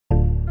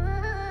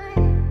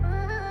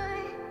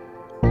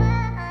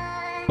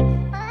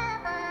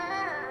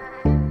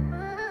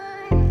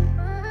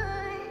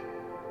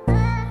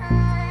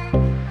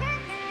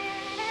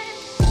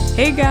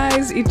Hey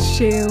guys, it's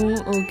Shayum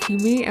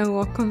Okimi and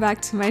welcome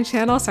back to my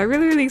channel. So I'm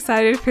really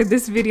excited for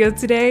this video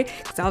today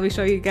because I'll be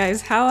showing you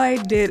guys how I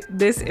did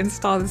this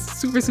install, this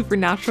super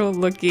natural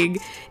looking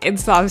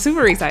install. I'm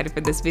super excited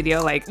for this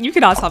video. Like, you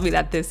cannot tell me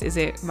that this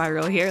isn't my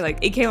real hair. Like,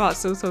 it came out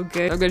so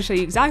good. I'm going to show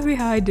you exactly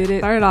how I did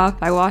it. Started off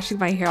by washing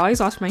my hair. I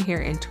always wash my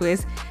hair in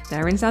twists. Then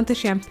I rinse out the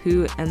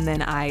shampoo and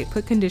then I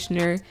put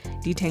conditioner,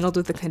 detangled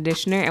with the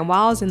conditioner. And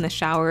while I was in the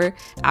shower,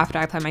 after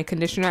I applied my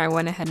conditioner, I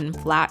went ahead and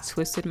flat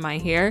twisted my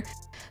hair.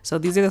 So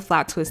these are the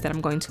flat twists that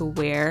I'm going to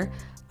wear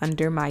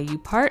under my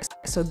U-Part.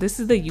 So this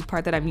is the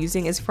U-Part that I'm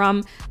using. It's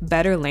from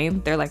Better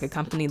Length. They're like a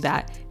company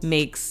that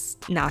makes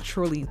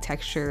naturally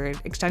textured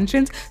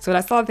extensions. So when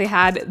I saw that they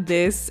had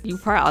this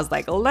U-Part, I was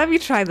like, let me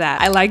try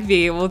that. I like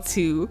being able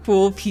to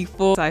fool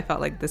people, so I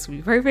felt like this would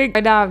be perfect.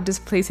 Right now I'm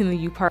just placing the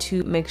U-Part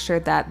to make sure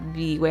that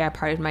the way I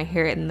parted my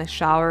hair in the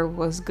shower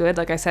was good.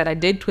 Like I said, I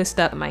did twist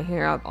up my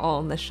hair out all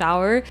in the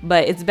shower,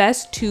 but it's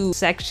best to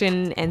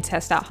section and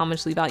test out how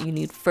much leave out you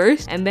need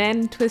first and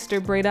then twist or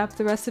braid up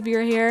the rest of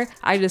your hair.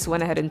 I just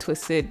went ahead and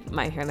twisted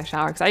my hair in the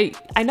shower because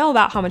I know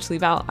about how much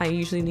leave out I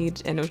usually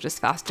need, and it was just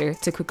faster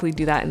to quickly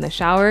do that in the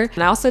shower.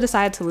 And I also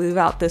decided to leave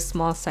out this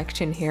small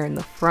section here in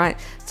the front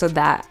so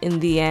that in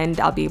the end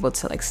I'll be able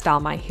to like style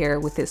my hair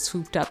with it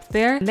swooped up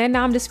there. And then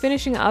now I'm just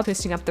finishing up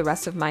twisting up the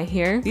rest of my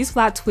hair. These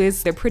flat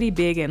twists, they're pretty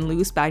big and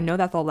loose, but I know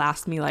that they'll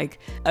last me like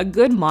a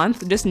good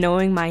month just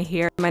knowing my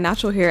hair. My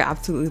natural hair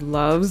absolutely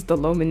loves the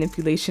low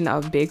manipulation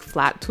of big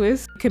flat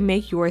twists. You can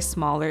make yours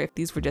smaller if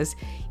these were just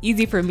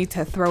easy for me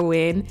to throw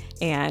in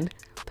and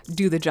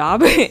do the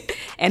job.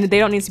 And they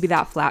don't need to be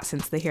that flat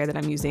since the hair that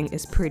I'm using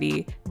is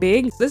pretty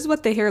big. This is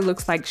what the hair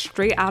looks like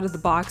straight out of the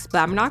box, but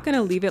I'm not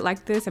gonna leave it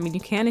like this. I mean, you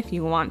can if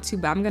you want to,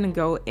 but I'm gonna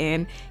go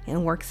in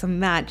and work some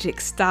magic,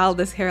 style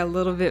this hair a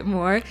little bit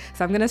more.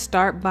 So I'm gonna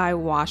start by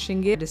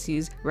washing it. Just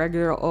use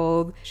regular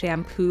old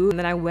shampoo, and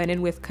then I went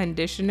in with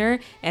conditioner.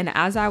 And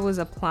as I was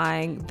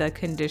applying the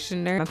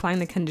conditioner, I'm applying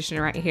the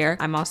conditioner right here,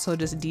 I'm also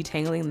just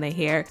detangling the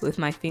hair with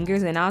my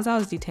fingers. And as I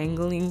was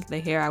detangling the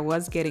hair, I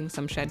was getting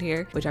some shed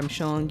hair, which I'm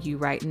showing you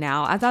right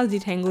now. As I was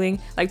detangling,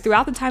 like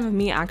throughout the time of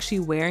me actually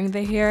wearing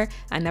the hair,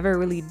 I never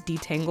really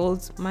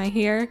detangled my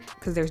hair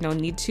because there's no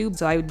need to,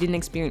 so I didn't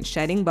experience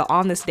shedding. But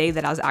on this day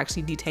that I was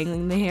actually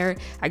detangling the hair,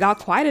 I got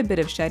quite a bit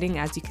of shedding.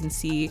 As you can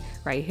see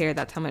right here,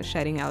 that's how much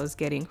shedding I was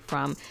getting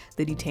from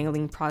the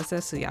detangling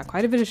process. So yeah,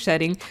 quite a bit of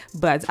shedding.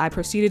 But I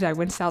proceeded, I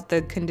rinsed out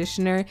the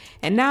conditioner,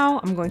 and now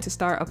I'm going to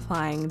start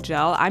applying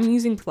gel. I'm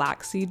using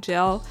flaxseed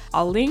gel.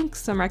 I'll link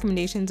some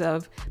recommendations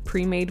of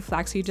pre-made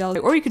flaxseed gel,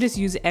 or you could just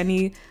use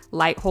any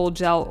light hold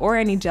gel or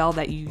any gel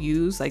that you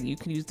use. Like, you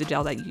can use the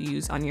gel that you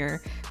use on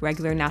your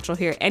regular natural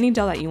hair, any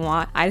gel that you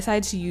want. I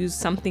decided to use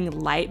something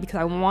light because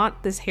I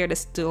want this hair to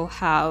still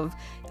have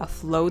a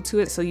flow to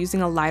it. So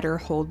using a lighter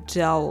hold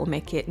gel will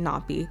make it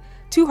not be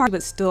too hard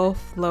but still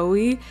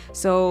flowy.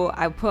 So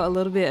I put a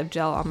little bit of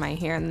gel on my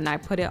hair and then I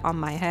put it on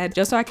my head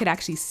just so I could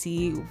actually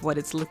see what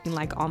it's looking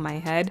like on my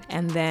head.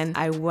 And then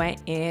I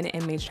went in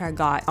and made sure I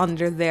got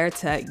under there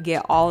to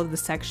get all of the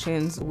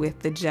sections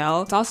with the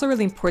gel. It's also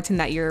really important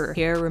that your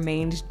hair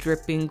remains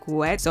dripping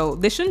wet. So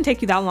this shouldn't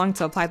take you that long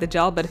to apply the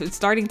gel, but if it's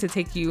starting to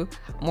take you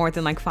more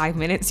than like 5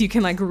 minutes, you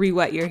can like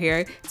re-wet your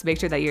hair to make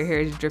sure that your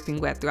hair is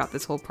dripping wet throughout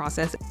this whole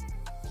process.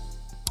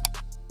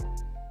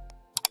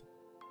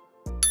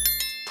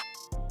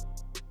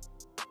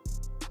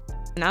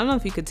 And I don't know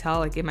if you could tell,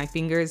 like in my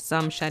fingers,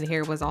 some shed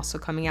hair was also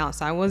coming out.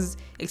 So I was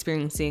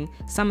experiencing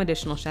some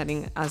additional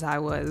shedding as I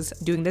was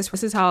doing this.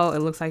 This is how it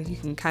looks like. You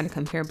can kind of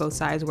compare both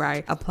sides where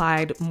I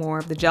applied more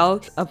of the gel,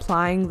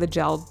 applying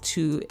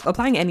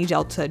any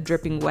gel to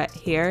dripping wet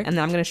hair. And then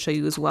I'm going to show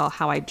you as well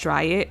how I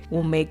dry it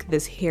will make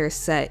this hair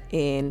set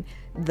in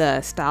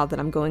the style that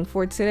I'm going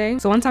for today.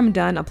 So once I'm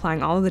done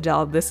applying all of the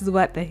gel, this is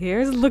what the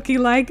hair is looking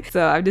like.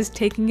 So I'm just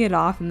taking it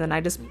off and then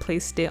I just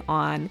placed it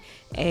on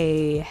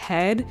a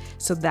head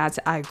so that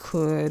I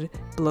could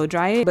blow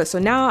dry it. But so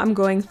now I'm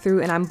going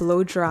through and I'm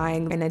blow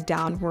drying in a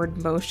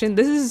downward motion.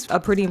 This is a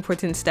pretty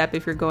important step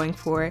if you're going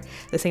for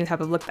the same type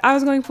of look that I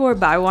was going for,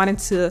 but I wanted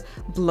to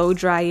blow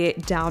dry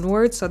it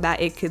downward so that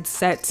it could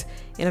set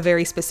in a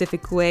very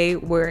specific way,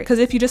 where, because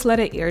if you just let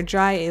it air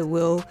dry, it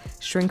will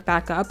shrink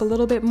back up a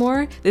little bit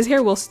more. This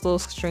hair will still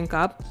shrink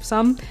up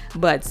some,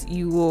 but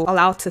you will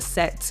allow it to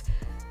set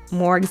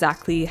more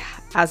exactly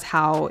as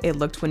how it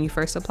looked when you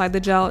first applied the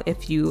gel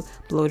if you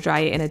blow dry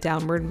it in a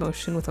downward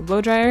motion with a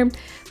blow dryer.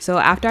 So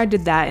after I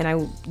did that, and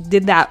I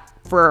did that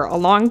for a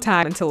long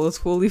time until it was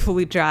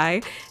fully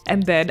dry,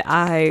 and then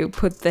I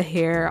put the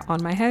hair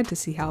on my head to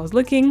see how it was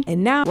looking.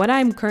 And now what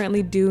I'm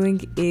currently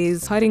doing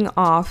is cutting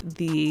off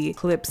the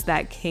clips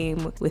that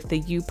came with the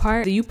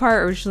U-Part. The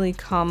U-Part originally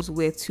comes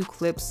with 2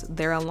 clips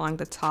there along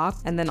the top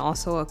and then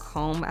also a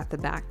comb at the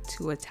back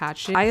to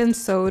attach it. I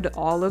unsewed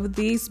all of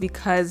these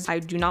because I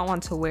do not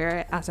want to wear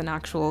it as an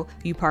actual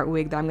U-Part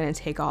wig that I'm going to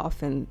take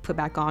off and put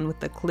back on with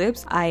the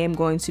clips. I am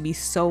going to be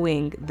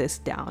sewing this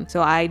down.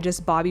 So I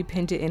just bobby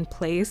pinned it in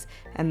place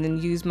and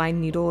then use my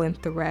needle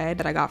and thread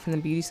that I got from the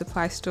beauty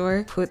supply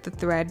store, put the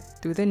thread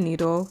through the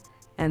needle,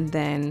 and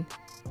then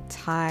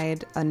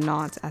tied a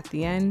knot at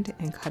the end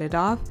and cut it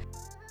off.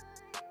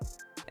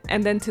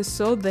 And then to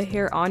sew the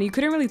hair on, you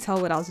couldn't really tell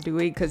what I was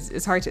doing because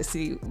it's hard to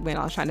see when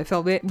I was trying to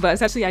film it. But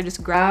essentially I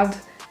just grabbed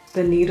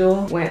the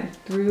needle, went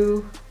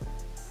through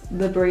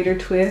the braider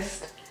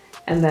twist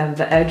and then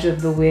the edge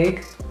of the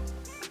wig,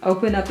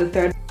 opened up the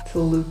thread to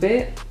loop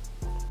it.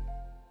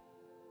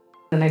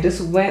 And I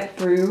just went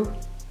through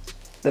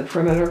the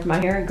perimeter of my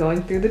hair,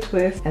 going through the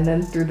twist and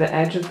then through the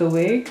edge of the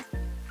wig.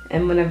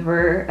 And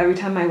every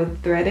time I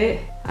would thread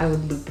it, I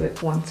would loop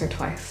it once or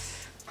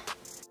twice.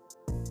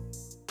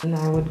 And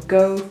I would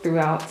go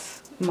throughout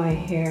my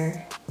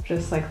hair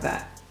just like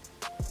that.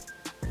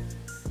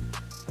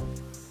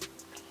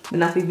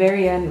 Then at the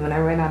very end, when I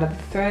ran out of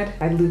the thread,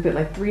 I'd loop it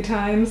like 3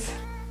 times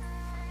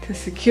to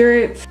secure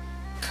it,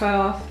 cut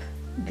off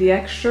the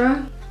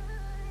extra,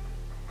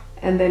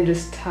 and then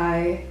just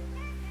tie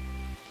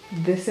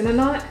this in a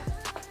knot,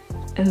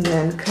 and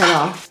then cut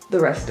off the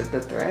rest of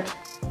the thread.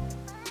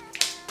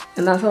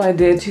 And that's all I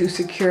did to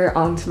secure it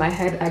onto my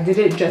head. I did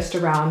it just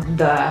around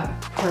the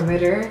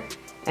perimeter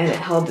and it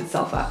held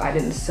itself up. I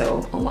didn't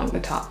sew along the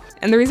top.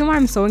 And the reason why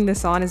I'm sewing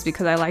this on is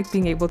because I like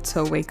being able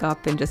to wake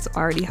up and just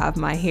already have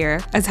my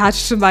hair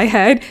attached to my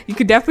head. You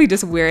could definitely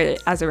just wear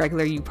it as a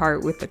regular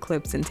U-part with the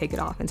clips and take it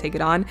off and take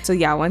it on. So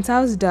yeah, once I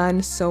was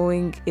done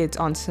sewing it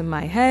onto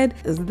my head,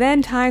 it was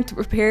then time to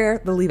prepare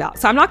the leave out.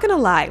 So I'm not gonna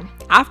lie,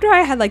 after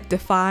I had like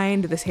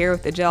defined this hair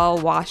with the gel,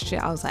 washed it,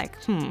 I was like,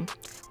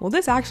 will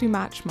this actually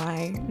match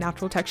my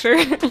natural texture?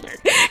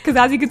 Because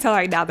as you can tell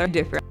right now, they're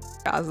different.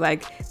 I was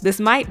like, this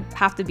might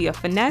have to be a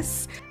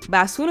finesse,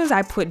 but as soon as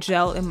I put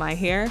gel in my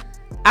hair,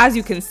 as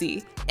you can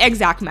see,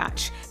 exact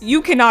match.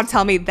 You cannot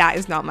tell me that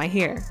is not my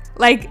hair.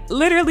 Like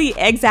literally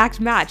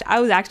exact match. I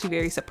was actually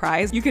very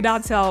surprised. You could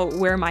not tell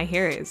where my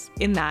hair is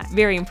in that.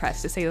 Very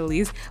impressed to say the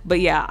least.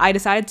 But yeah, I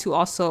decided to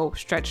also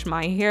stretch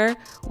my hair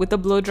with a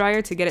blow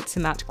dryer to get it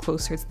to match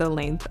closer to the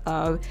length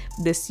of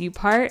this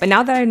U-part. But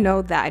now that I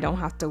know that I don't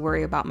have to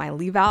worry about my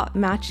leave out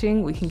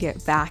matching, we can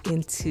get back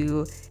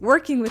into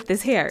working with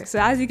this hair. So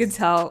as you can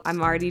tell,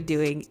 I'm already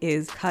doing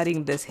is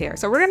cutting this hair.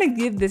 So we're gonna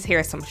give this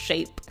hair some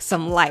shape,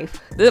 some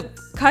life. The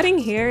cutting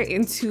hair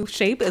into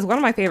shape is one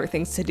of my favorite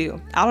things to do.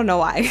 I don't know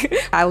why.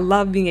 I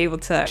love being able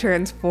to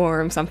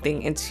transform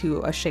something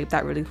into a shape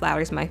that really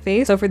flatters my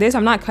face. So for this,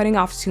 I'm not cutting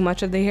off too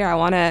much of the hair. I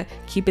want to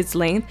keep its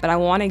length, but I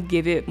want to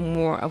give it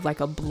more of like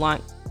a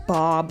blunt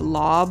bob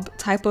lob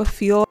type of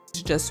feel,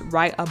 just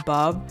right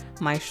above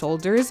my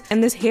shoulders.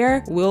 And this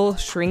hair will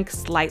shrink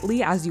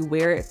slightly as you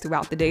wear it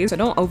throughout the day, so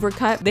don't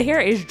overcut. The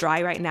hair is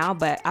dry right now,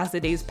 but as the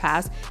days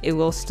pass, it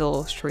will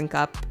still shrink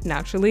up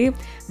naturally.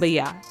 But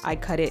yeah, I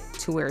cut it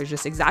to where it's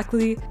just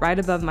exactly right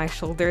above my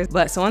shoulders.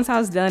 But so once I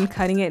was done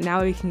cutting it,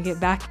 now we can get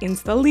back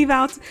into the leave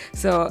outs.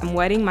 So I'm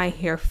wetting my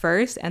hair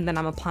first and then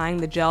I'm applying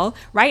the gel.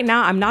 Right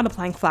now, I'm not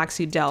applying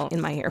flaxseed gel in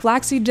my hair.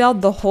 Flaxseed gel,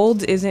 the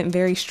hold isn't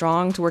very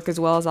strong to work as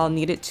well as I'll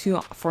need it to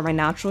for my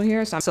natural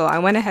hair. So I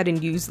went ahead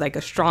and used like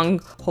a strong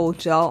hold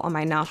gel on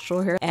my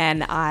natural hair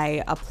and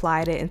I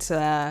applied it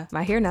into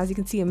my hair, and as you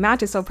can see, it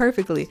matches so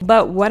perfectly.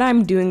 But what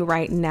I'm doing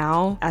right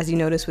now, as you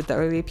noticed with the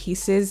earlier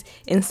pieces,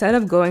 instead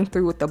of going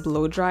through with the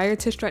blow dryer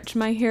to stretch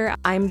my hair,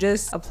 I'm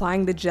just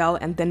applying the gel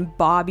and then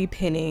bobby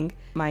pinning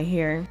my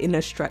hair in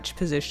a stretch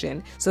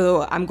position.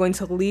 So I'm going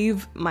to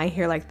leave my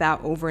hair like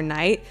that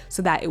overnight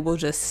so that it will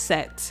just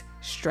set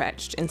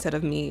stretched instead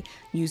of me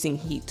using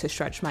heat to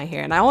stretch my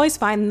hair. And I always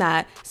find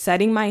that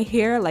setting my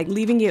hair, like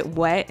leaving it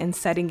wet and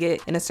setting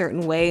it in a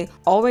certain way,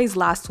 always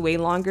lasts way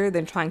longer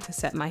than trying to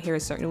set my hair a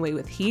certain way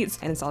with heat.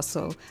 And it's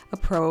also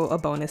a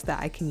bonus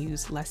that I can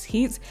use less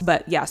heat.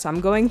 But yeah, so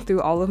I'm going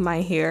through all of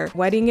my hair,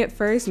 wetting it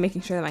first,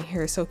 making sure that my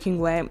hair is soaking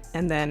wet,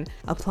 and then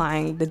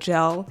applying the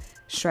gel,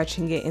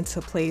 stretching it into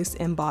place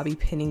and bobby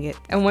pinning it.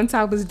 And once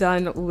I was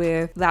done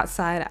with that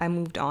side, I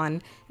moved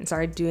on and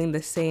started doing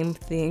the same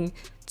thing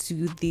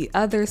to the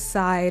other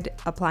side,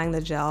 applying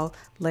the gel,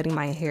 letting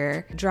my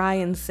hair dry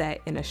and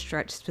set in a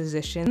stretched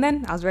position. And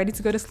then I was ready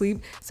to go to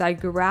sleep. So I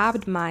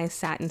grabbed my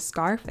satin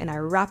scarf and I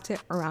wrapped it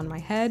around my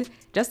head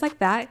just like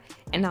that.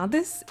 And now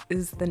this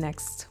is the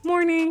next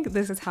morning.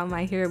 This is how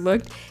my hair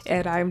looked.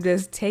 And I'm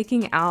just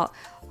taking out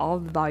all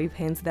the bobby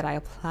pins that I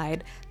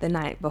applied the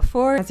night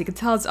before. As you can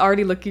tell, it's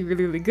already looking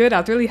really, really good.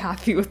 I was really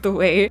happy with the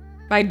way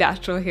my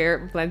natural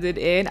hair blended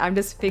in. I'm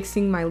just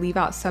fixing my leave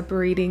out,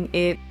 separating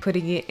it,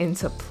 putting it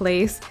into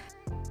place,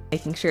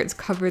 making sure it's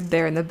covered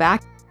there in the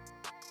back.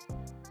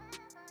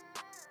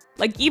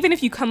 Like, even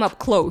if you come up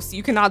close,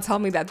 you cannot tell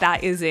me that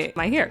that isn't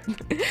my hair.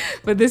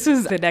 But this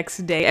was the next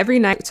day. Every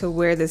night to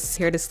wear this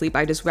hair to sleep,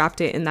 I just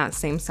wrapped it in that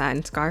same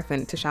satin scarf,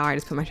 and to shower, I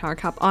just put my shower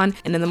cap on.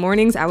 And in the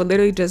mornings, I would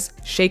literally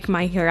just shake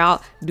my hair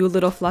out, do a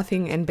little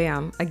fluffing, and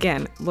bam,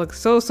 again,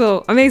 looks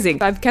so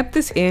amazing. I've kept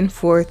this in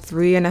for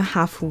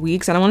 3.5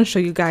 weeks, and I want to show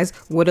you guys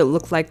what it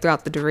looked like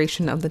throughout the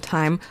duration of the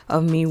time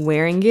of me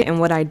wearing it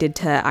and what I did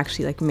to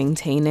actually like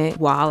maintain it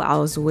while I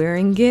was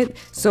wearing it.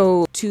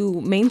 So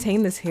to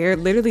maintain this hair,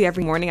 literally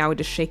every morning I would would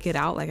just shake it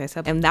out, like I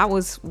said, and that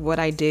was what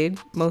I did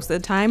most of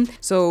the time.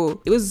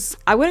 So it was,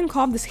 I wouldn't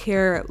call this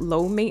hair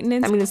low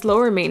maintenance. I mean, it's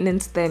lower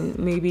maintenance than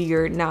maybe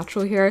your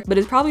natural hair, but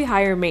it's probably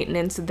higher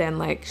maintenance than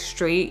like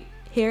straight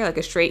hair, like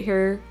a straight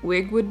hair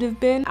wig would have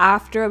been.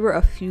 After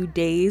a few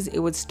days, it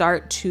would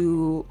start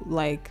to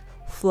like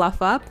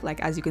fluff up,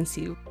 like as you can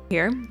see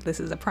here. This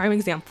is a prime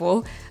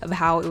example of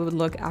how it would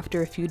look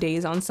after a few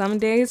days on some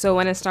days. So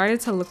when it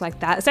started to look like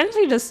that,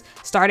 essentially just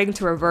starting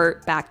to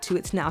revert back to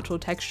its natural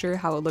texture,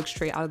 how it looks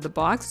straight out of the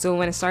box. So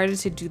when it started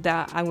to do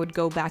that, I would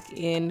go back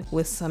in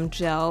with some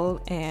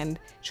gel and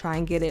try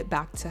and get it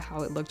back to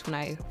how it looked when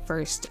I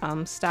first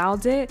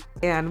styled it.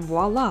 And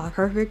voila,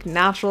 perfect,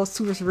 natural,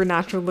 super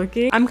natural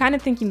looking. I'm kind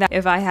of thinking that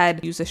if I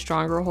had used a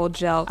stronger hold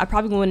gel, I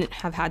probably wouldn't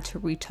have had to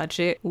retouch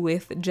it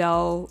with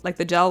gel. Like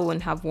the gel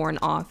wouldn't have worn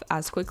off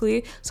as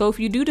quickly. So if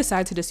you do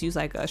decide to just use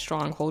like a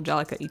strong hold gel,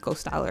 like an eco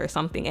styler or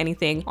something,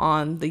 anything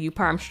on the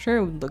UPART, I'm sure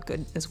it would look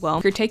good as well.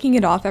 If you're taking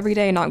it off every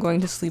day and not going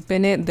to sleep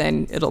in it,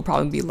 then it'll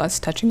probably be less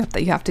touching up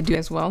that you have to do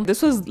as well.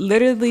 This was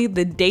literally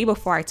the day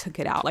before I took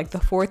it out, like the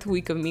 4th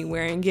week of me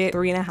wearing it,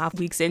 3.5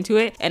 weeks into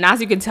it. And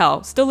as you can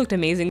tell, still looked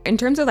amazing. In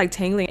terms of like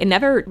tangling, it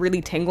never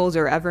really tangles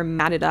or ever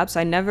matted up. So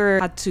I never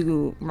had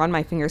to run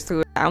my fingers through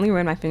it. I only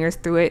ran my fingers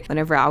through it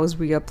whenever I was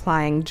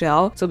reapplying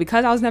gel. So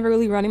because I was never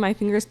really running my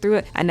fingers through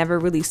it, I never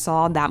really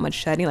saw that much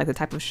shedding, like the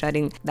type of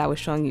shedding that I was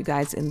showing you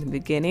guys in the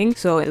beginning.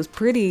 So it was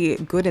pretty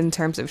good in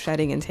terms of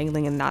shedding and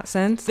tangling in that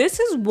sense. This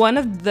is one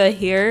of the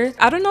hair,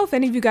 I don't know if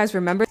any of you guys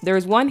remember, there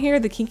was one hair,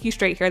 the kinky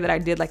straight hair that I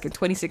did like in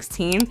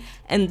 2016.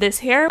 And this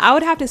hair, I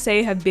would have to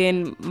say have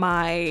been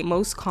my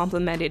most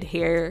complimented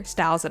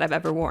hairstyles that I've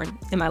ever worn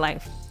in my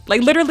life.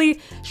 Like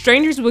literally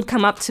strangers would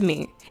come up to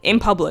me in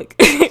public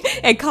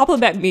and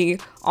compliment me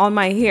on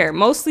my hair.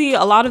 Mostly,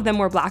 a lot of them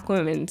were Black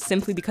women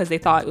simply because they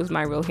thought it was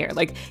my real hair.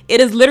 Like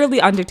it is literally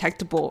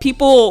undetectable.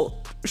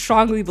 People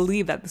strongly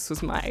believe that this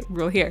was my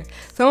real hair.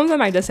 Some of them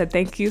I just said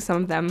thank you.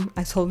 Some of them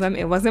I told them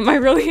it wasn't my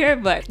real hair,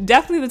 but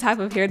definitely the type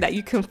of hair that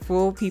you can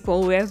fool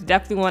people with.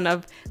 Definitely one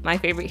of my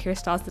favorite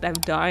hairstyles that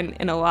I've done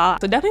in a while.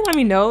 So definitely let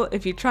me know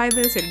if you try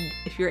this and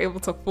if you're able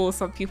to fool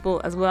some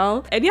people as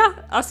well. And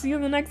yeah, I'll see you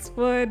in the next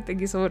one.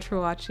 Thank you so much for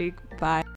watching. Bye.